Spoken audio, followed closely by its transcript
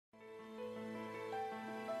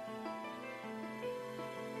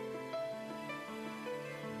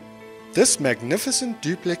This magnificent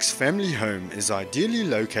duplex family home is ideally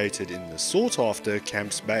located in the sought-after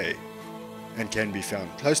Camps Bay and can be found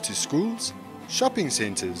close to schools, shopping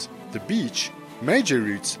centres, the beach, major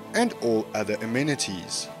routes and all other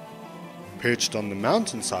amenities. Perched on the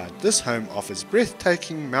mountainside, this home offers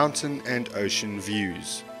breathtaking mountain and ocean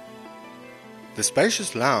views. The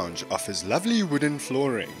spacious lounge offers lovely wooden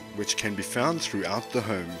flooring which can be found throughout the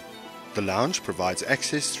home. The lounge provides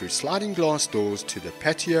access through sliding glass doors to the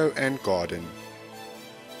patio and garden.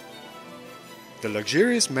 The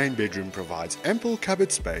luxurious main bedroom provides ample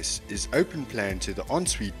cupboard space, is open plan to the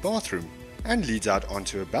ensuite bathroom, and leads out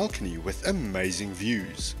onto a balcony with amazing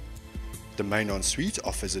views. The main ensuite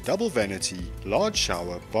offers a double vanity, large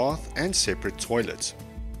shower, bath and separate toilet.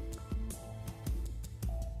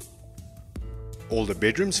 All the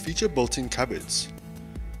bedrooms feature built-in cupboards.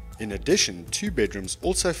 In addition, 2 bedrooms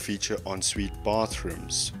also feature ensuite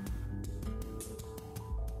bathrooms.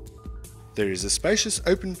 There is a spacious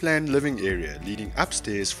open-plan living area leading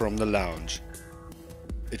upstairs from the lounge.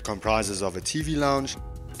 It comprises of a TV lounge,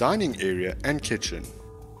 dining area and kitchen.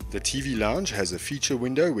 The TV lounge has a feature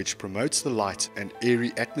window which promotes the light and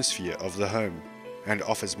airy atmosphere of the home and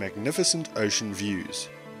offers magnificent ocean views.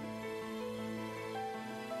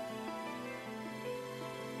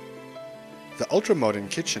 The ultra-modern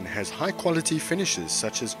kitchen has high-quality finishes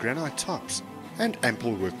such as granite tops and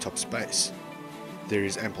ample worktop space. There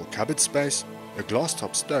is ample cupboard space, a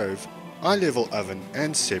glass-top stove, eye-level oven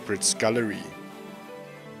and separate scullery.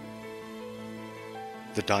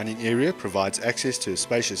 The dining area provides access to a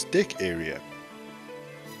spacious deck area.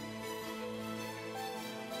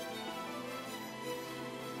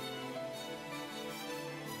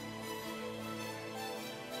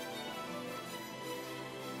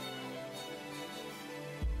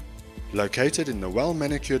 Located in the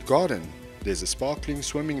well-manicured garden, there's a sparkling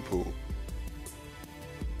swimming pool.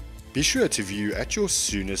 Be sure to view at your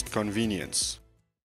soonest convenience.